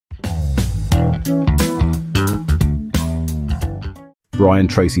Brian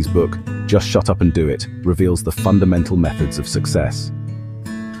Tracy's book, Just Shut Up and Do It, reveals the fundamental methods of success.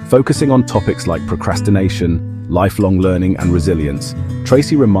 Focusing on topics like procrastination, lifelong learning, and resilience,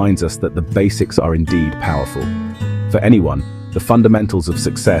 Tracy reminds us that the basics are indeed powerful. For anyone, the fundamentals of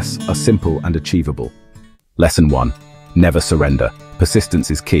success are simple and achievable. Lesson 1. Never surrender.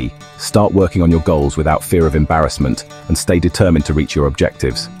 Persistence is key. Start working on your goals without fear of embarrassment and stay determined to reach your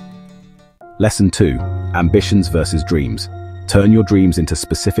objectives. Lesson 2. Ambitions versus dreams. Turn your dreams into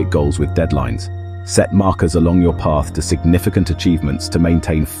specific goals with deadlines. Set markers along your path to significant achievements to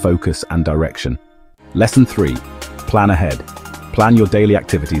maintain focus and direction. Lesson 3. Plan ahead. Plan your daily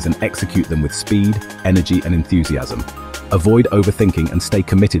activities and execute them with speed, energy, and enthusiasm. Avoid overthinking and stay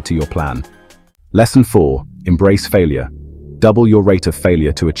committed to your plan. Lesson 4. Embrace failure. Double your rate of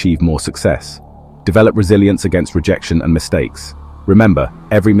failure to achieve more success. Develop resilience against rejection and mistakes. Remember,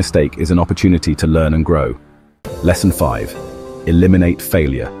 every mistake is an opportunity to learn and grow. Lesson 5. Eliminate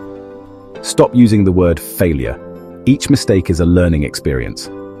failure. Stop using the word failure. Each mistake is a learning experience.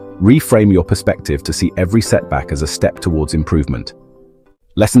 Reframe your perspective to see every setback as a step towards improvement.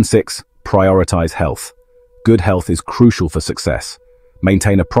 Lesson 6. Prioritize health. Good health is crucial for success.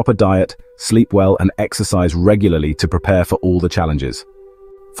 Maintain a proper diet, sleep well, and exercise regularly to prepare for all the challenges.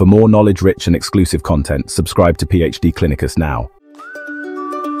 For more knowledge-rich and exclusive content, subscribe to PhD Clinicus now.